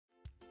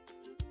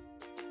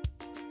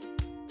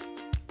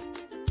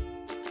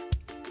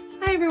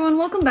Hi everyone,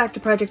 welcome back to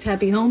Project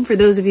Happy Home. For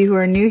those of you who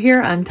are new here,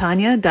 I'm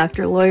Tanya,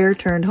 doctor, lawyer,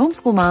 turned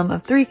homeschool mom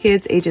of 3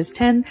 kids ages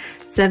 10,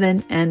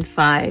 7, and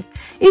 5.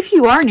 If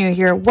you are new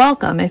here,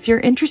 welcome. If you're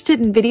interested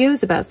in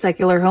videos about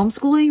secular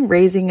homeschooling,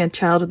 raising a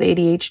child with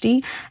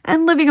ADHD,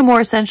 and living a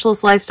more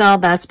essentialist lifestyle,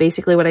 that's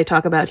basically what I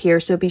talk about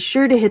here, so be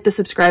sure to hit the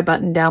subscribe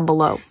button down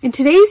below. In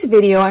today's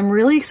video, I'm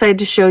really excited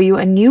to show you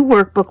a new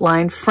workbook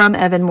line from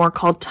Evan-Moor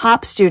called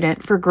Top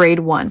Student for grade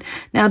 1.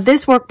 Now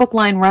this workbook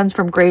line runs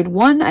from grade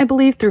 1, I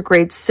believe, through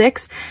grade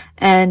 6.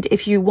 And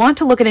if you want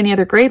to look at any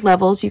other grade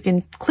levels, you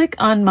can click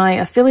on my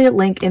affiliate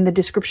link in the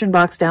description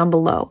box down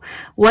below.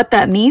 What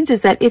that means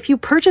is that if you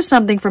purchase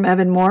something from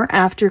Evan-Moor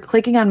after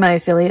clicking on my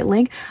affiliate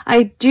link,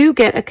 I do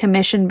get a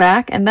commission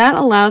back, and that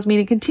allows me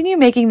to continue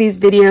making these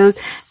videos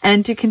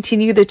and to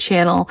continue the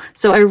channel.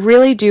 So I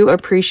really do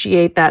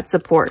appreciate that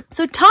support.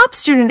 So Top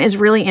Student is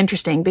really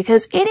interesting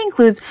because it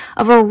includes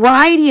a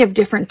variety of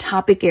different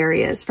topic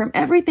areas, from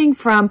everything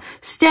from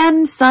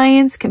STEM,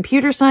 science,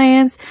 computer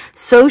science,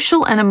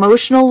 social and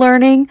emotional learning,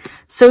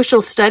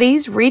 social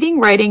studies, reading,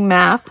 writing,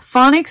 math,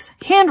 phonics,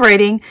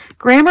 handwriting,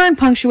 grammar and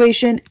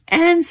punctuation,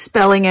 and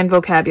spelling and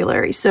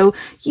vocabulary. So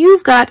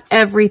you've got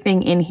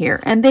everything in here,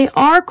 and they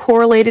are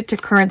correlated to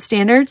current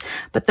standards,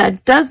 but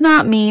that does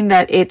not mean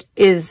that it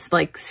is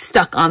like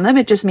stuck on them.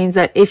 It just means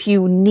that if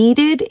you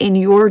needed in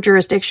your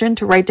jurisdiction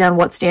to write down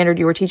what standard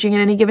you were teaching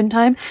at any given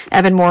time,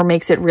 Evan-Moor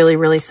makes it really,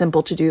 really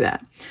simple to do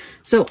that.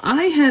 So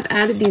I have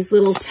added these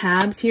little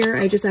tabs here.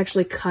 I just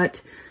actually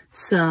cut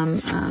some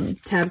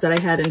tabs that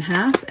I had in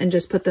half and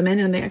just put them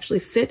in, and they actually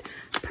fit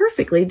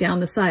perfectly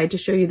down the side to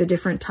show you the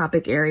different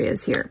topic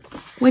areas here.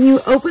 When you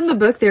open the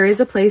book, there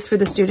is a place for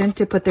the student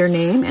to put their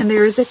name, and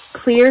there is a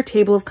clear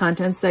table of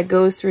contents that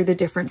goes through the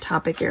different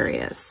topic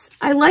areas.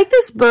 I like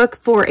this book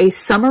for a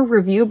summer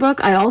review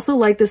book. I also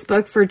like this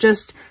book for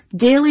just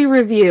daily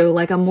review,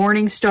 like a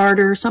morning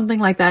starter, something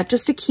like that,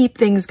 just to keep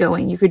things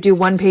going. You could do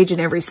 1 page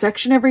in every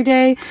section every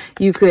day.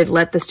 You could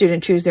let the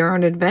student choose their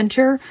own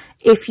adventure.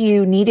 If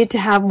you needed to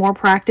have more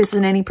practice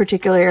in any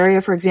particular area,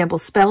 for example,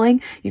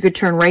 spelling, you could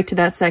turn right to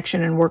that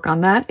section and work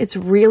on that. It's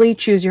really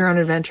choose your own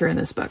adventure in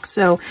this book.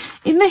 So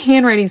in the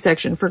handwriting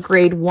section for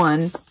grade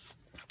 1,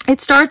 it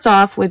starts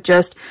off with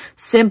just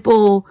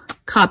simple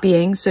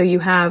copying. So you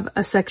have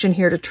a section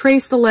here to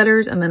trace the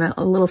letters, and then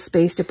a little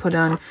space to put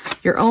on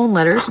your own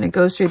letters. And it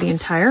goes through the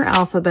entire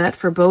alphabet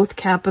for both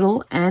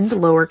capital and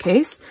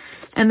lowercase.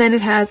 And then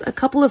it has a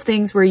couple of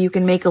things where you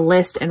can make a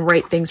list and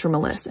write things from a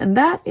list. And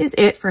that is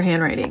it for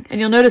handwriting. And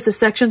you'll notice the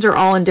sections are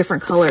all in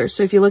different colors.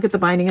 So if you look at the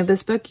binding of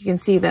this book, you can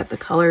see that the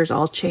colors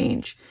all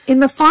change. In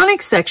the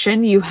phonics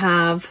section, you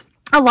have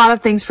a lot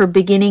of things for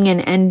beginning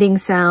and ending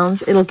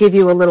sounds. It'll give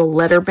you a little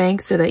letter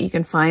bank so that you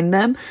can find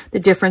them. The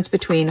difference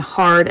between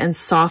hard and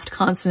soft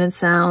consonant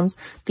sounds,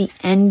 the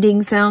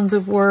ending sounds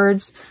of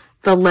words,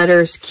 the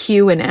letters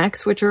Q and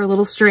X, which are a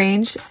little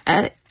strange,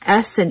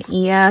 S and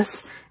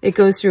ES. It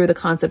goes through the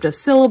concept of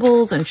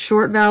syllables and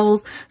short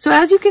vowels. So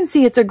as you can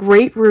see, it's a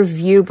great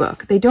review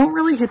book. They don't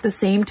really hit the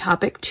same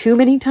topic too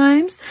many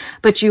times,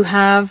 but you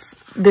have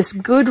this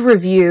good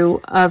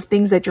review of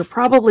things that you're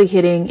probably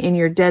hitting in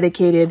your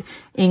dedicated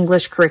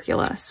English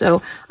curricula.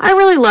 So I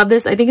really love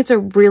this. I think it's a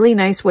really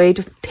nice way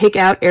to pick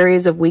out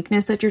areas of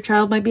weakness that your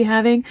child might be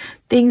having,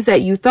 things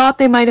that you thought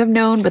they might have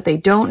known, but they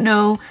don't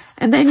know,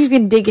 and then you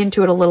can dig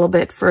into it a little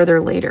bit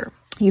further later.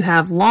 You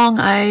have long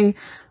I,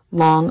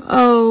 long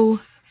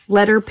O,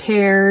 letter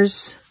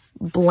pairs,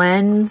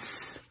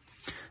 blends,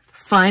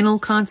 final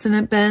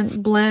consonant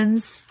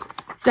blends,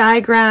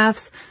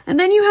 digraphs, and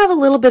then you have a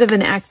little bit of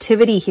an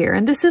activity here.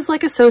 And this is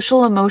like a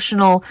social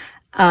emotional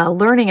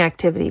learning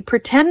activity.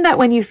 Pretend that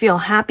when you feel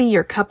happy,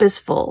 your cup is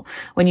full.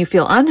 When you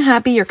feel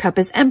unhappy, your cup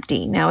is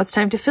empty. Now it's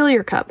time to fill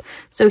your cup.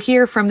 So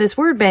here from this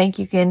word bank,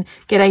 you can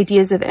get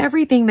ideas of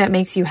everything that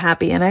makes you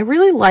happy. And I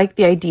really like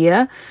the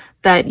idea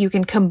that you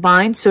can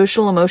combine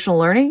social emotional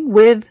learning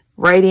with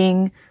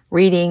writing,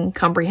 reading,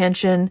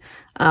 comprehension,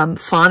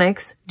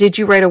 phonics. Did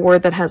you write a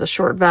word that has a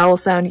short vowel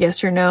sound?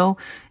 Yes or no?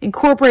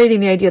 Incorporating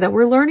the idea that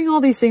we're learning all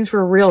these things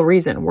for a real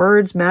reason.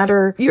 Words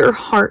matter. Your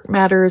heart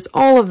matters.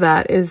 All of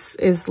that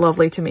is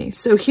lovely to me.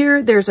 So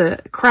here there's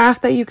a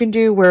craft that you can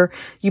do where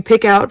you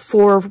pick out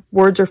 4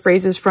 words or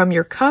phrases from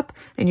your cup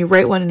and you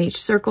write one in each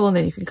circle, and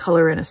then you can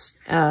color in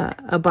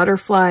a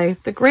butterfly.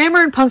 The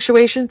grammar and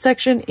punctuation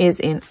section is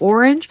in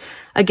orange.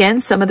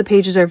 Again, some of the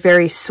pages are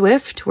very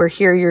swift, where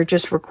here you're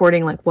just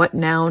recording like what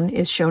noun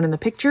is shown in the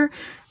picture.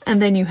 And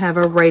then you have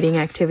a writing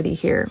activity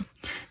here.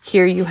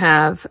 Here you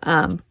have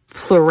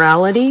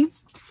plurality,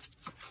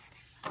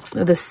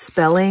 the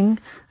spelling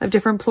of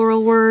different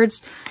plural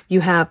words. You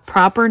have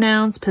proper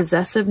nouns,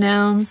 possessive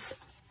nouns,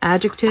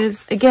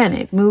 adjectives. Again,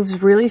 it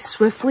moves really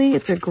swiftly.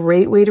 It's a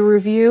great way to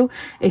review.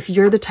 If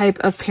you're the type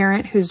of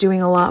parent who's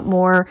doing a lot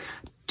more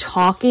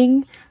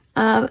talking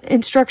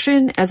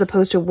instruction as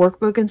opposed to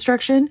workbook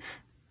instruction,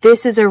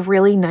 this is a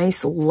really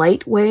nice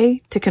light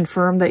way to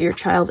confirm that your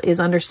child is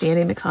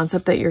understanding the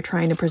concept that you're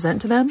trying to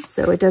present to them.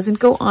 So it doesn't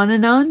go on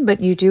and on, but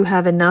you do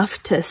have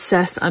enough to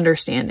assess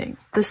understanding.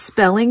 The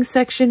spelling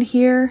section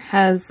here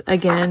has,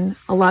 again,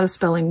 a lot of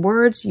spelling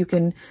words. You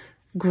can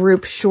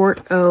group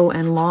short O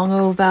and long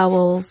O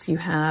vowels. You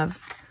have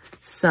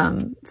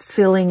some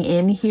filling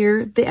in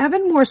here. The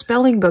Evan-Moor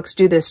spelling books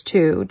do this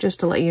too, just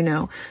to let you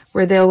know,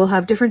 where they will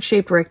have different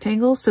shaped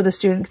rectangles so the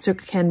students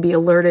can be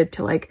alerted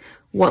to like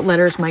what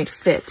letters might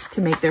fit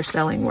to make their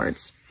spelling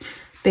words.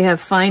 They have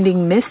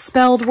finding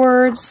misspelled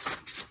words,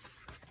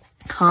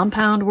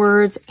 compound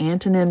words,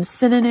 antonyms,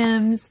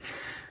 synonyms.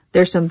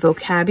 There's some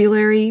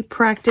vocabulary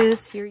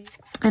practice here.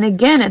 And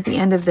again, at the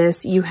end of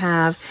this, you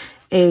have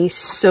a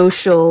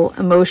social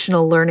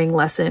emotional learning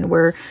lesson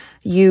where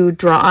you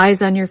draw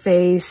eyes on your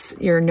face,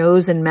 your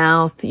nose and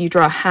mouth. You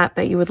draw a hat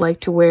that you would like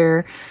to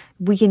wear.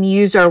 We can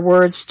use our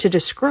words to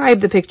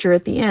describe the picture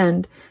at the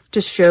end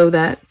to show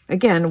that,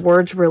 again,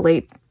 words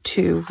relate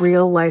to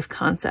real life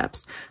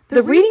concepts.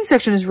 The reading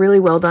section is really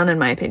well done, in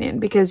my opinion,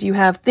 because you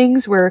have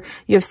things where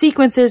you have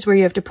sequences where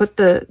you have to put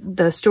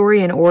the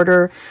story in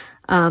order.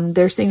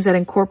 There's things that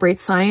incorporate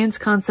science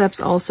concepts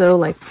also,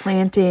 like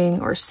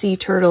planting or sea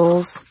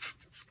turtles.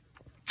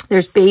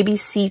 There's baby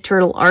sea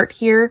turtle art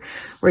here,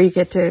 where you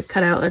get to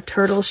cut out a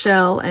turtle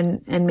shell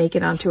and make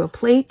it onto a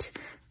plate.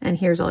 And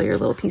here's all your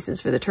little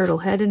pieces for the turtle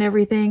head and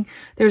everything.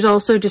 There's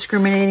also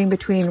discriminating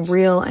between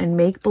real and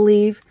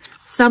make-believe.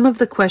 Some of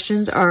the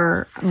questions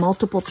are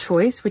multiple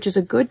choice, which is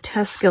a good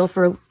test skill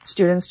for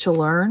students to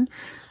learn,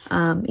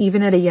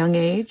 even at a young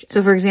age.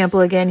 So for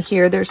example, again,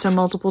 here, there's some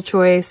multiple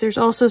choice. There's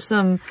also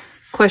some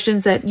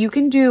questions that you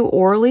can do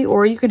orally,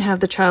 or you can have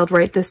the child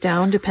write this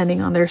down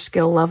depending on their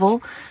skill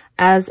level.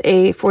 As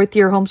a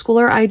fourth-year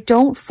homeschooler, I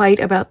don't fight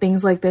about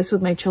things like this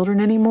with my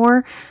children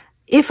anymore.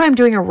 If I'm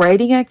doing a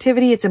writing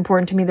activity, it's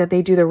important to me that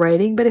they do the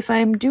writing. But if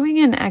I'm doing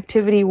an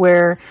activity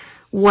where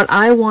what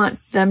I want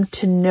them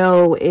to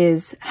know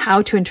is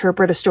how to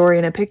interpret a story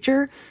in a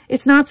picture,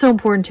 it's not so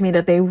important to me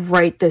that they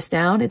write this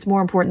down. It's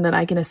more important that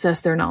I can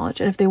assess their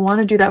knowledge. And if they want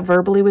to do that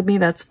verbally with me,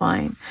 that's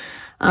fine.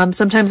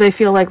 Sometimes I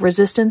feel like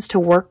resistance to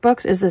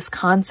workbooks is this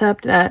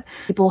concept that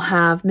people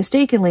have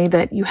mistakenly,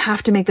 that you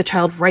have to make the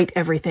child write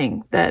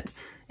everything that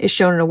is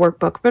shown in a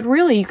workbook. But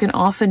really, you can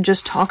often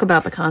just talk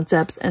about the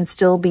concepts and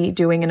still be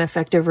doing an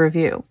effective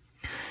review.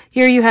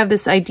 Here you have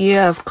this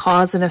idea of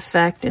cause and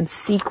effect and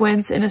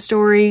sequence in a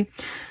story,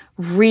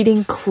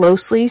 reading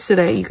closely so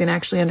that you can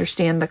actually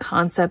understand the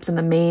concepts and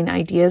the main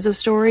ideas of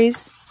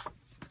stories,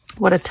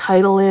 what a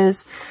title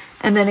is,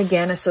 and then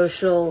again, a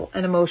social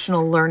and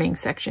emotional learning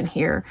section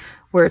here,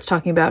 where it's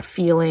talking about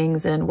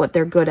feelings and what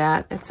they're good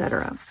at,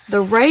 etc.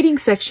 The writing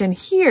section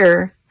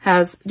here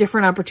has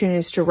different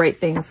opportunities to write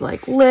things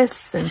like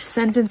lists and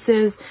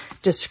sentences,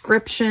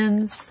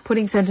 descriptions,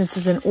 putting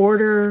sentences in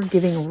order,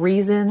 giving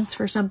reasons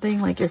for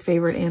something like your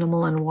favorite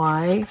animal and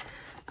why,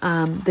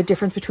 the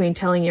difference between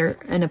telling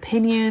an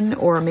opinion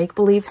or a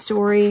make-believe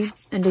story.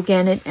 And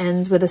again, it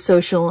ends with a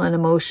social and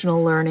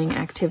emotional learning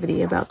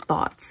activity about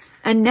thoughts.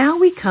 And now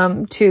we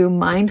come to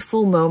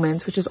mindful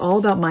moments, which is all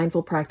about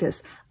mindful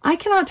practice. I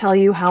cannot tell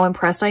you how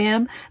impressed I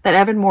am that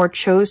Evan-Moor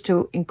chose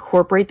to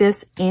incorporate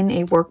this in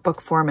a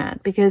workbook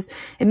format, because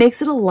it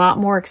makes it a lot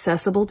more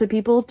accessible to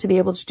people to be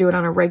able to do it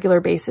on a regular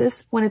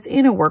basis when it's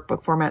in a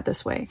workbook format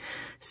this way.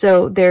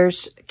 So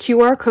there's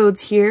QR codes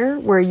here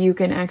where you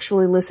can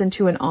actually listen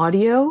to an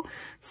audio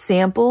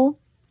sample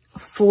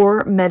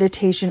for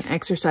meditation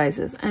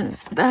exercises. And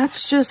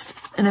that's just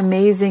an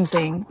amazing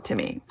thing to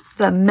me.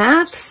 The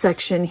math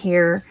section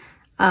here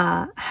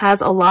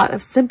has a lot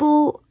of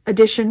simple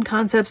addition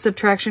concepts,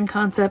 subtraction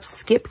concepts,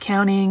 skip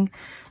counting.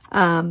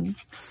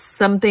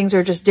 Some things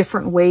are just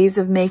different ways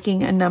of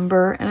making a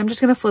number. And I'm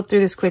just going to flip through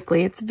this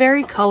quickly. It's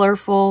very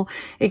colorful.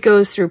 It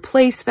goes through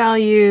place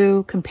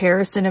value,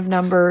 comparison of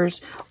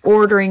numbers,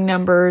 ordering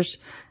numbers,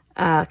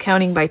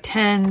 counting by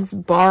tens,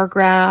 bar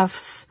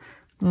graphs,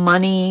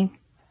 money,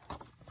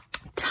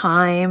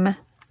 time,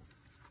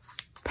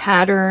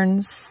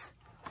 patterns,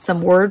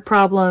 some word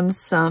problems,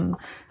 some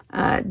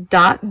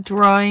dot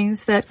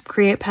drawings that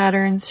create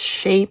patterns,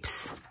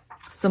 shapes,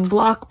 some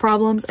block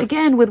problems.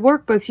 Again, with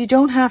workbooks, you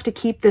don't have to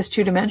keep this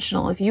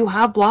two-dimensional. If you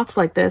have blocks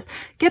like this,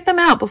 get them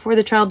out before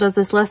the child does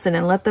this lesson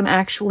and let them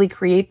actually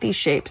create these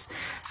shapes.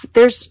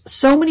 There's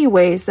so many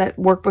ways that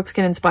workbooks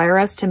can inspire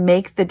us to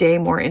make the day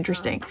more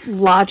interesting.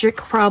 Logic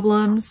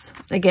problems,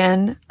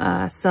 again,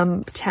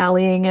 some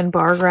tallying and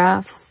bar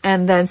graphs,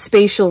 and then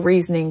spatial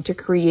reasoning to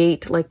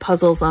create like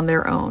puzzles on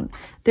their own.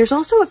 There's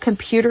also a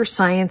computer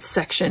science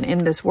section in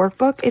this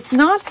workbook. It's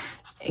not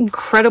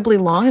incredibly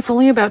long. It's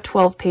only about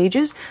 12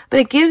 pages, but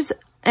it gives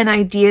an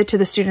idea to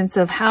the students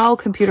of how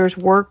computers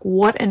work,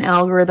 what an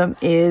algorithm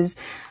is,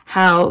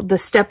 how the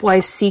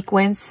stepwise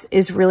sequence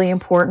is really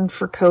important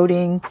for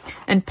coding,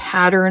 and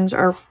patterns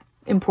are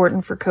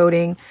important for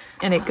coding.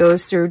 And it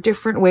goes through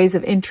different ways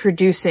of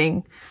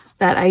introducing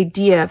that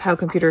idea of how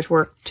computers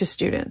work to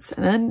students.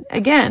 And then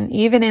again,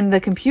 even in the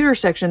computer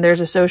section, there's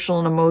a social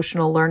and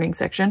emotional learning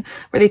section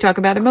where they talk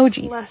about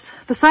emojis.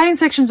 The science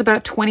section is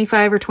about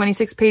 25 or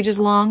 26 pages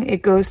long.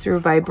 It goes through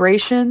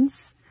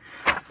vibrations,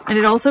 and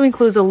it also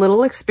includes a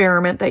little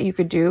experiment that you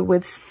could do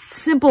with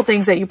simple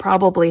things that you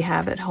probably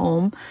have at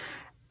home.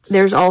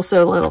 There's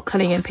also a little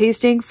cutting and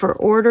pasting for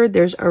order.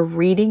 There's a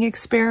reading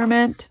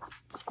experiment,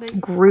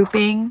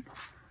 grouping,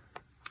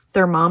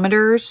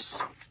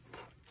 thermometers,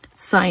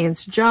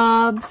 science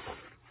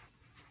jobs,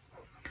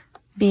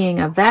 being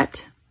a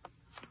vet,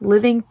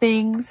 living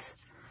things,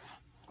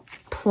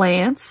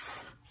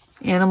 plants,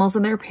 animals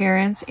and their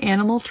parents,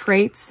 animal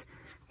traits,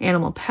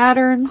 animal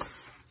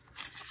patterns,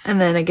 and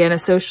then again, a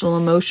social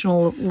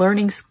emotional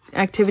learning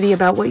activity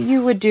about what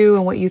you would do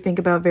and what you think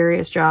about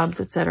various jobs,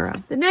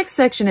 etc. The next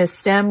section is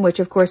STEM, which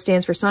of course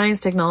stands for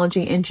science,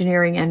 technology,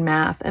 engineering, and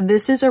math. And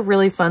this is a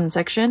really fun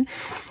section.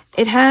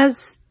 It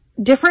has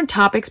different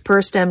topics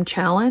per STEM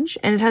challenge,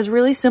 and it has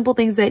really simple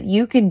things that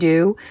you can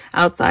do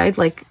outside,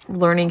 like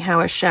learning how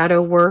a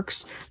shadow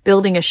works,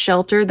 building a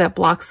shelter that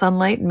blocks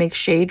sunlight and makes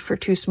shade for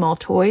 2 small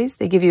toys.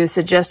 They give you a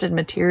suggested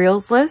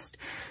materials list.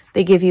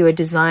 They give you a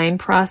design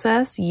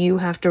process. You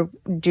have to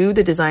do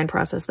the design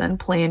process, then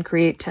plan,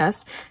 create,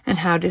 test, and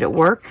how did it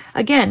work?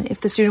 Again,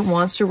 if the student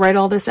wants to write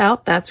all this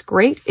out, that's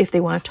great. If they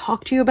want to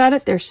talk to you about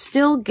it, they're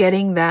still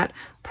getting that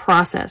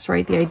process,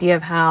 right? The idea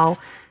of how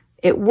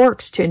it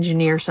works to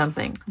engineer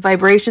something.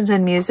 Vibrations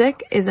and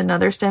music is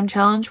another STEM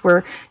challenge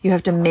where you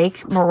have to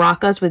make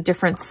maracas with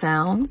different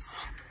sounds.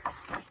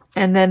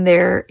 And then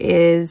there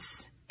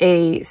is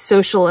a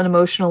social and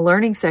emotional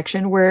learning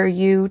section where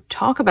you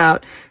talk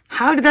about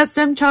how did that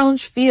STEM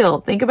challenge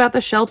feel? Think about the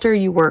shelter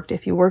you worked.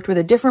 If you worked with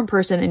a different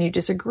person and you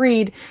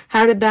disagreed,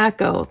 how did that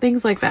go?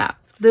 Things like that.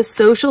 The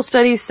social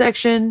studies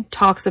section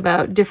talks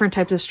about different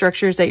types of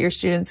structures that your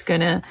student's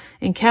going to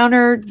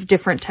encounter,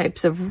 different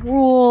types of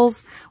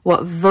rules,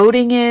 what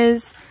voting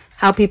is,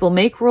 how people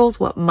make rules,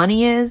 what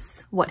money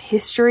is, what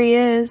history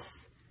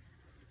is,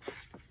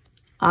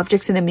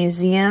 objects in a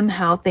museum,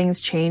 how things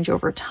change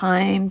over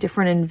time,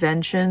 different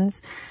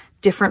inventions,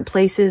 different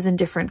places and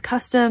different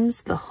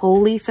customs, the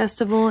Holi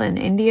festival in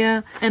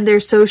India. And their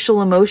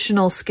social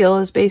emotional skill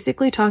is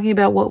basically talking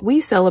about what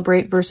we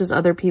celebrate versus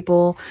other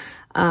people,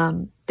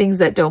 things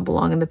that don't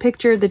belong in the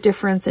picture, the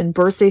difference in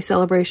birthday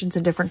celebrations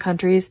in different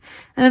countries.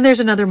 And then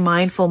there's another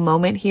mindful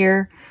moment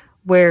here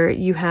where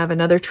you have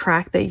another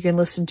track that you can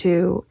listen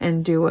to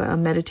and do a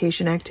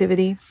meditation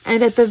activity.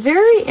 And at the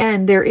very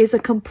end, there is a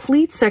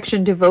complete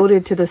section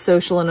devoted to the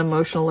social and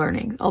emotional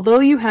learning. Although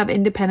you have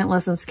independent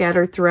lessons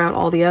scattered throughout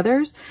all the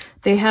others,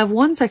 they have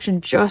one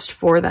section just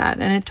for that.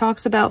 And it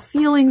talks about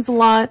feelings a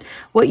lot,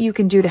 what you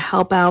can do to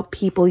help out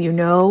people you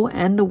know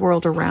and the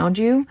world around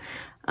you,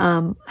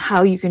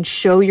 how you can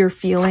show your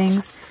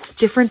feelings,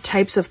 different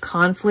types of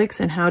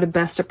conflicts and how to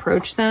best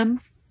approach them.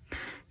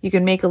 You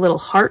can make a little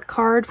heart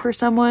card for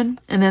someone,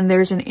 and then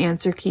there's an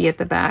answer key at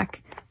the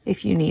back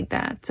if you need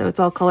that. So it's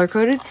all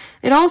color-coded.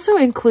 It also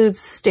includes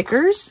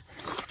stickers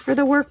for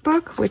the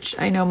workbook, which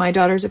I know my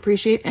daughters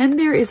appreciate, and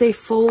there is a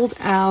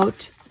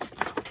fold-out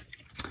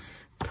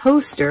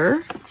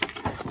poster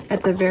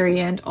at the very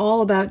end,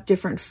 all about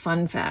different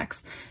fun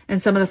facts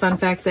and some of the fun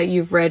facts that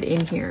you've read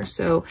in here.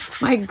 So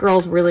my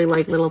girls really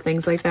like little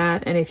things like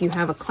that, and if you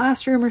have a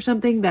classroom or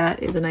something,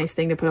 that is a nice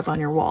thing to put up on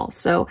your wall.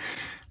 So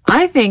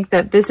I think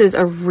that this is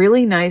a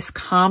really nice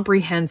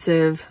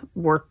comprehensive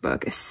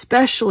workbook,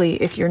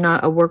 especially if you're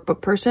not a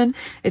workbook person.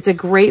 It's a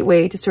great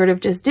way to sort of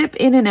just dip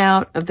in and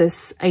out of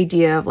this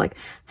idea of like,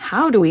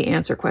 how do we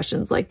answer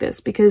questions like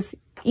this? Because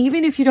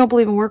even if you don't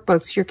believe in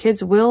workbooks, your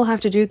kids will have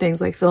to do things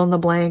like fill in the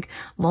blank,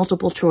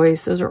 multiple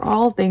choice. Those are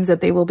all things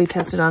that they will be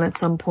tested on at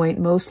some point,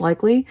 most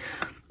likely.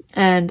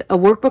 And a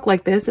workbook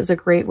like this is a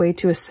great way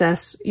to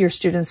assess your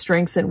students'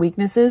 strengths and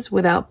weaknesses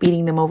without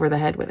beating them over the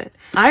head with it.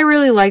 I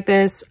really like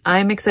this.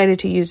 I'm excited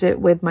to use it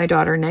with my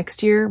daughter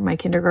next year, my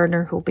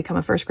kindergartner who will become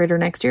a first grader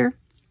next year.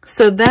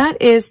 So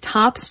that is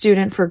Top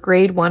Student for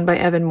Grade 1 by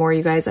Evan-Moor,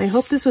 you guys. I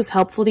hope this was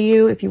helpful to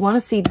you. If you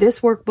want to see this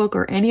workbook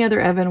or any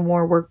other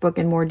Evan-Moor workbook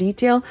in more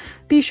detail,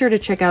 be sure to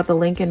check out the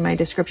link in my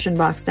description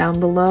box down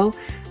below.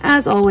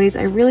 As always,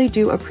 I really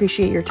do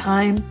appreciate your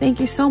time.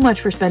 Thank you so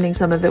much for spending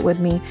some of it with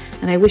me,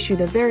 and I wish you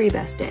the very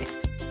best day.